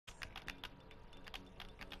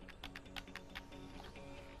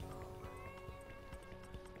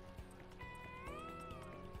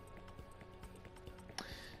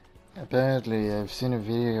Apparently, I've seen a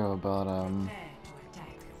video about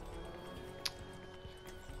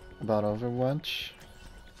Overwatch,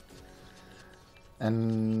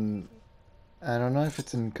 and I don't know if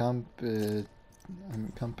it's in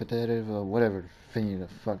competitive or whatever thingy the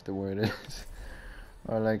fuck the word is,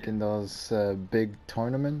 or like in those big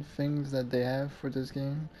tournament things that they have for this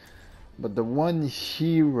game. But the one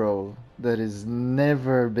hero that has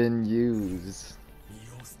never been used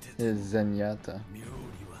is Zenyatta.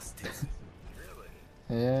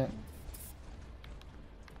 Yeah.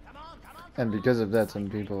 And because of that, some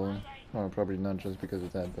people, well, probably not just because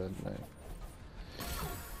of that, but like,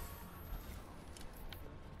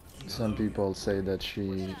 some people say that he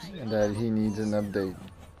needs an update.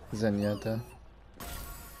 Zenyatta.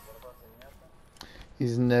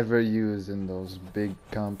 He's never used in those big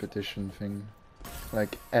competition thing,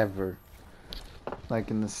 like ever.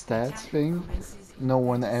 Like in the stats thing, no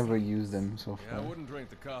one ever used him so far. Yeah, I wouldn't drink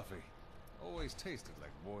the coffee. Always tasted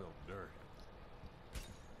like boiled dirt.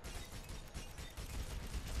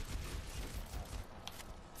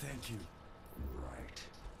 Thank you. Right.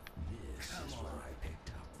 This is where I picked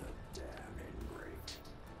up the damning rate.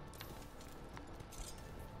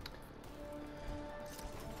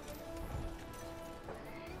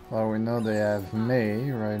 Well, we know they have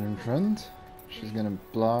Mei right in front. She's gonna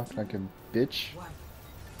block like a bitch.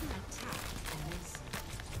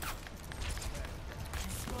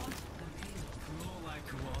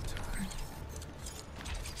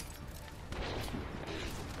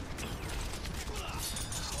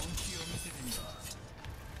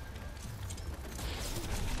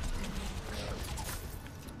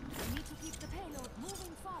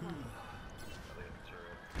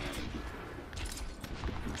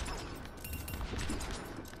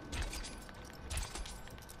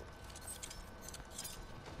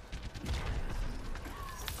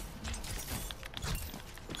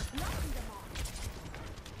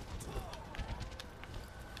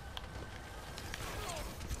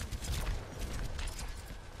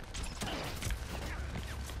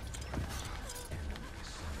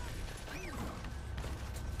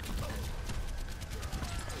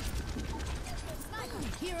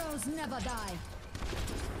 Heroes never die.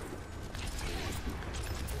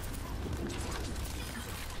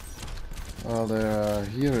 Well, their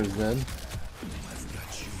hero is dead. I've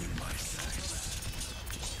got you in my sights.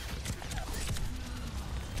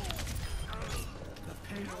 The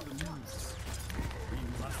payload moves. We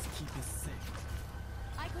must keep it safe.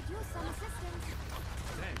 I could use some assistance.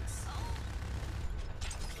 Thanks.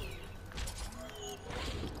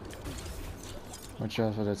 Watch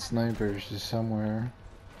out for that sniper, she's somewhere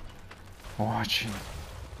watching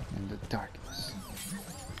in the darkness.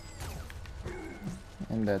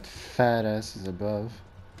 And that fat ass is above.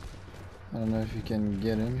 I don't know if you can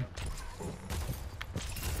get him.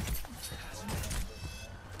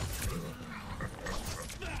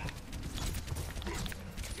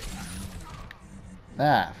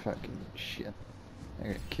 Ah, fucking shit. I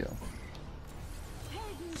got killed.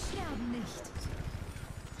 Helden sterben nicht.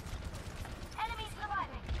 Enemies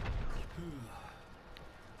reviving.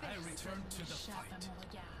 I return to the fight.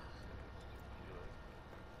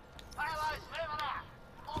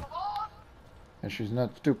 And she's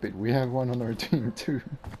not stupid. We have one on our team too.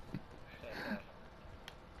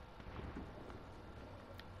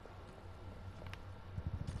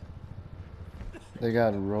 They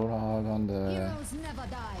got a Roadhog on the Heroes never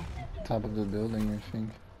die. top of the building, I think.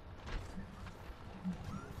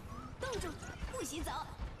 冻住，不许走。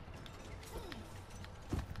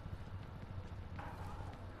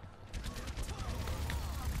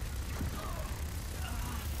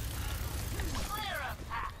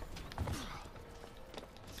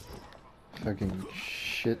 Fucking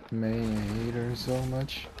shit, May. I hate her so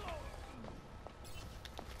much.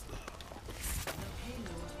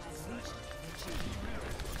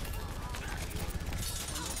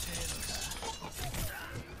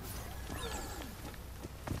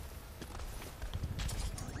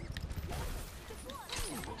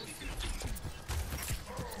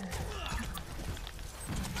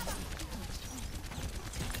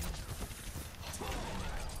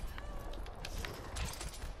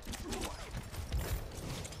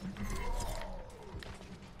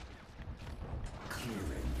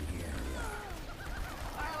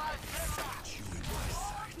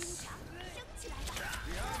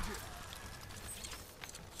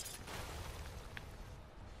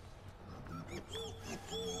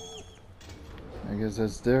 I guess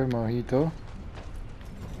that's their mojito.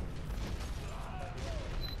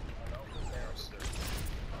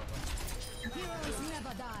 Heroes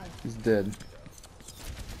never die. He's dead.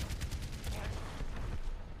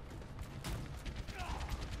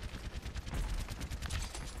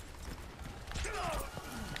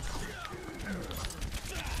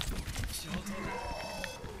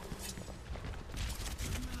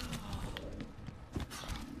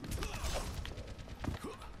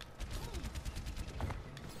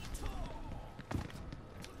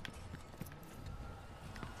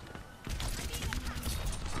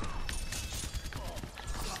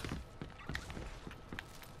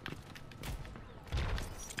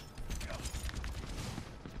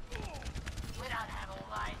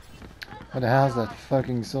 What the hell's that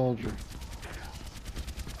fucking soldier?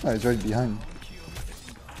 Oh, he's right behind.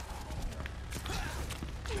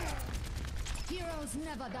 Heroes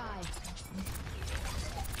never die.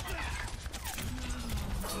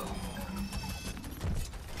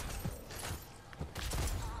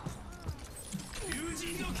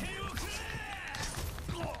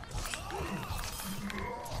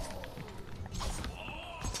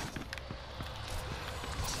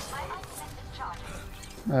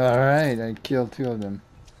 Alright, I killed 2 of them.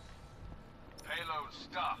 Payload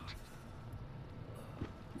stopped.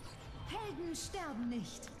 Helden sterben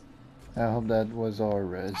nicht. I hope that was our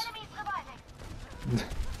res. Enemy surviving.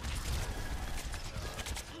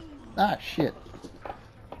 Ah, shit.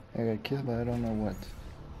 I got killed, but I don't know what.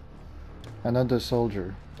 Another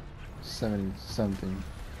soldier. 70 something.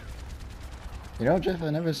 You know, Jeff,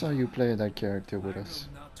 I never saw you play that character with us.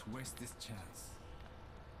 I will not waste this chance.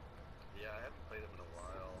 Yeah, I haven't played him in a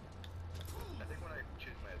while. I think when I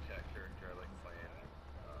choose my attack character, I like playing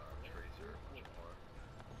Tracer much more.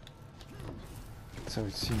 So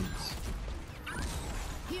it seems.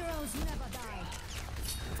 Heroes never die.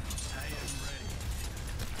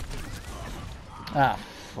 Ah,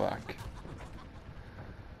 fuck.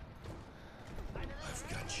 I've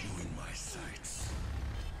got you in my sights.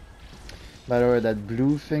 By the way, that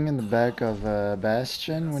blue thing in the back of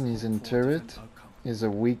Bastion when he's in turret is a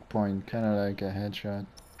weak point, kind of like a headshot.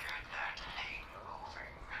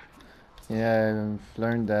 Yeah, I've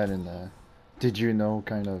learned that in the did you know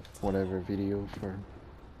kind of whatever video for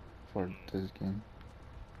this game.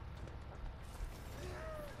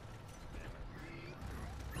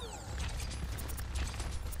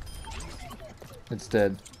 It's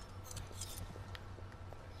dead.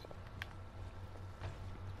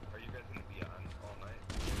 Are you guys gonna be on all night?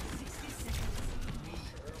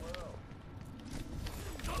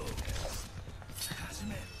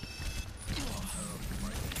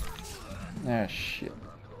 Ah, shit. I'm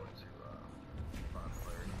going to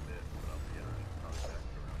Bonfire in a bit, but I'll be on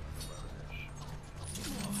contact around 11-ish.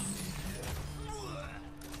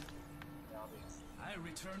 I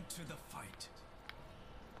return to the fight.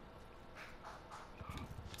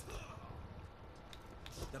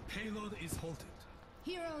 The payload is halted.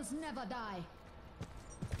 Heroes never die.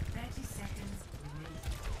 30 seconds remaining.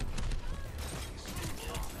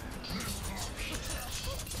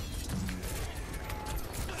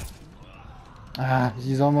 Ah,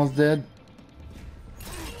 he's almost dead.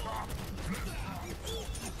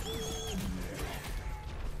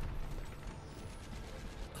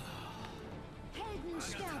 Helden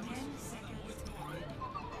sterben. 10 seconds remaining.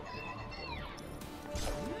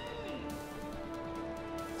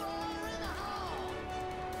 Overtime.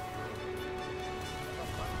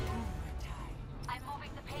 I'm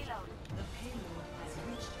moving the payload. The payload has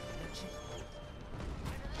reached the checkpoint.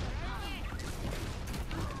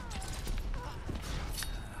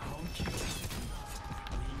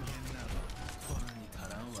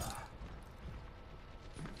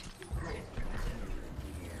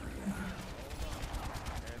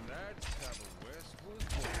 And that's how the West was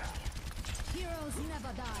born. Heroes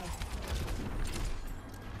never die.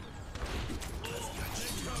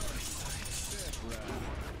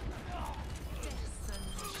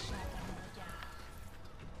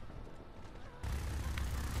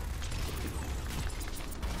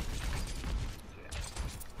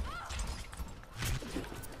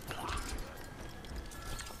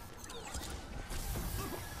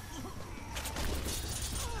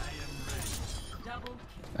 Double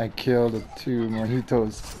kill. I killed the 2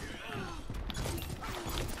 mojitos.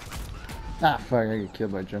 Ah, fuck, I got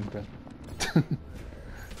killed by Junkrat.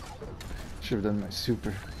 Should have done my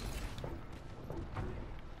super.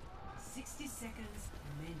 60 seconds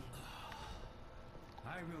remaining.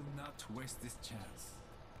 I will not waste this chance.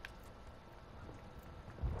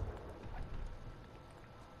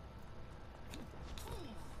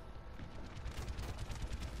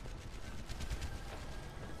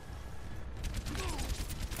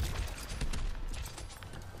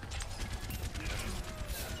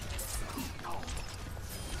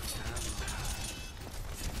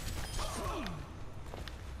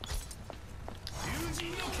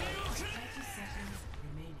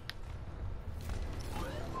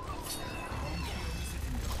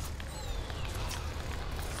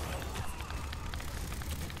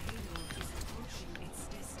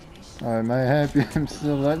 Am I happy I'm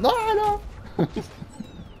still alive? No, no!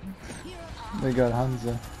 They got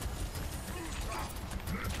Hansa.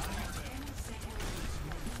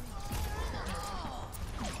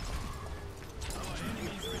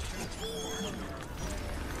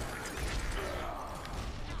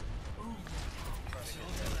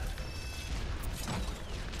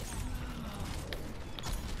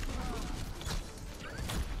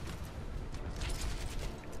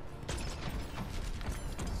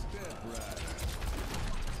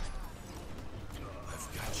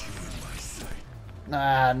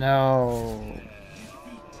 Ah, no.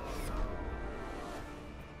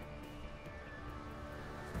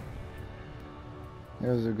 It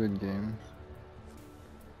was a good game.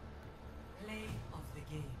 Play of the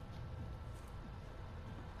game.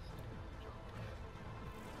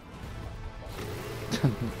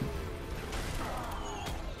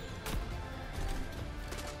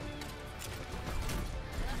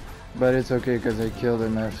 But it's okay because I killed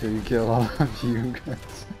him after you kill all of you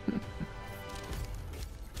guys.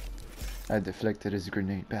 I deflected his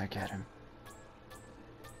grenade back at him.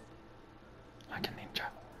 Like a ninja.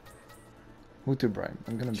 Who to bribe?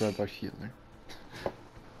 I'm gonna bribe our healer.